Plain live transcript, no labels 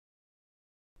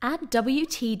Add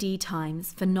WTD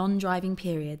times for non-driving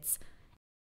periods.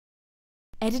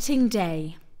 Editing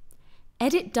day.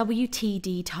 Edit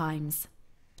WTD times.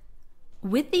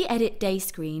 With the Edit Day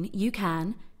screen, you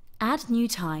can add new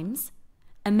times,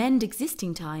 amend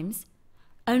existing times,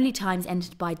 only times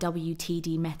entered by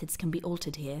WTD methods can be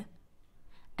altered here,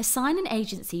 assign an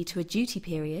agency to a duty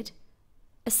period,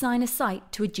 assign a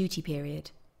site to a duty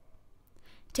period.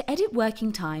 To edit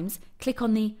working times, click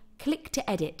on the Click to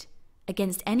Edit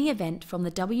against any event from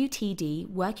the WTD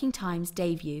Working Times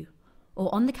Day view,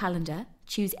 or on the calendar,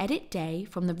 choose Edit Day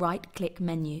from the right-click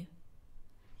menu.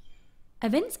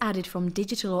 Events added from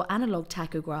digital or analog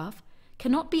tachograph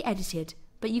cannot be edited,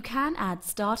 but you can add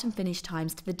start and finish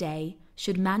times to the day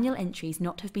should manual entries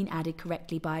not have been added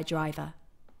correctly by a driver.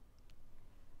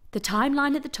 The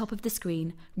timeline at the top of the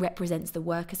screen represents the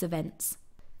worker's events.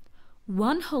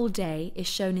 One whole day is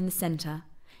shown in the centre,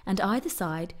 and either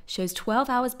side shows 12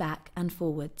 hours back and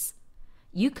forwards.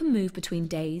 You can move between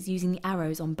days using the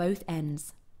arrows on both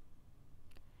ends.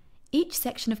 Each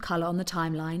section of colour on the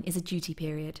timeline is a duty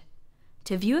period.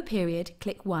 To view a period,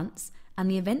 click once and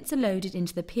the events are loaded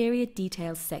into the Period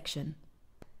Details section.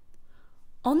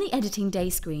 On the Editing Day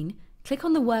screen, click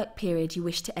on the work period you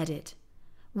wish to edit.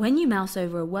 When you mouse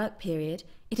over a work period,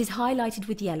 it is highlighted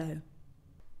with yellow.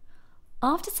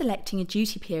 After selecting a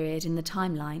duty period in the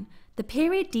timeline, the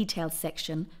Period Details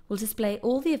section will display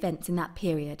all the events in that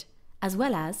period, as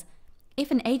well as,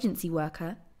 if an agency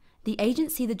worker, the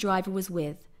agency the driver was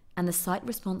with, and the site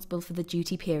responsible for the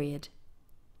duty period.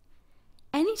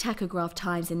 Any tachograph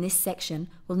times in this section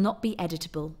will not be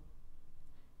editable.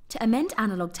 To amend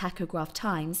analog tachograph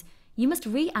times, you must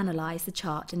reanalyze the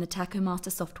chart in the Tachomaster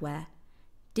software.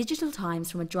 Digital times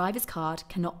from a driver's card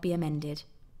cannot be amended.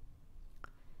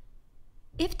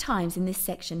 If times in this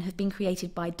section have been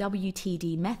created by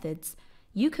WTD methods,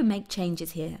 you can make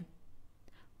changes here.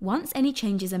 Once any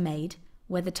changes are made,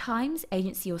 whether times,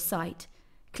 agency or site,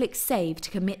 click Save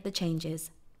to commit the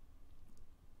changes.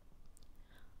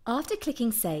 After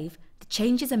clicking Save, the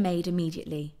changes are made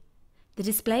immediately. The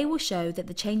display will show that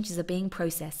the changes are being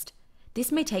processed.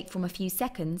 This may take from a few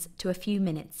seconds to a few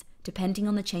minutes, depending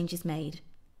on the changes made.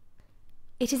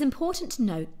 It is important to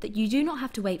note that you do not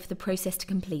have to wait for the process to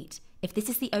complete if this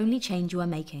is the only change you are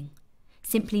making.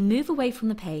 Simply move away from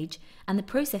the page and the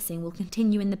processing will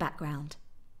continue in the background.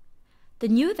 The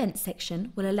New Events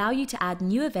section will allow you to add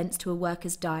new events to a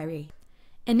worker's diary.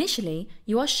 Initially,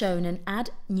 you are shown an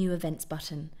Add New Events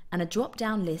button and a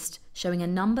drop-down list showing a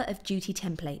number of duty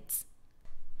templates.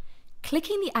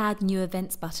 Clicking the Add New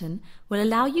Events button will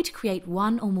allow you to create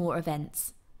one or more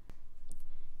events.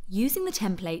 Using the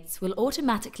templates will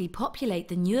automatically populate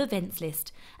the new events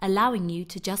list, allowing you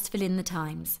to just fill in the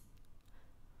times.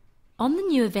 On the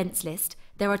new events list,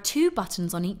 there are two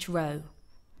buttons on each row,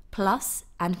 plus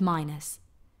and minus.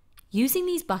 Using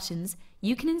these buttons,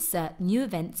 you can insert new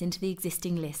events into the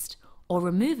existing list or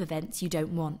remove events you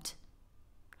don't want.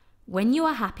 When you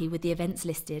are happy with the events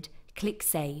listed, click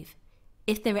Save.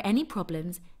 If there are any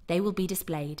problems, they will be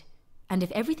displayed, and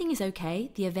if everything is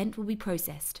okay, the event will be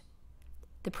processed.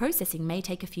 The processing may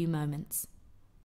take a few moments.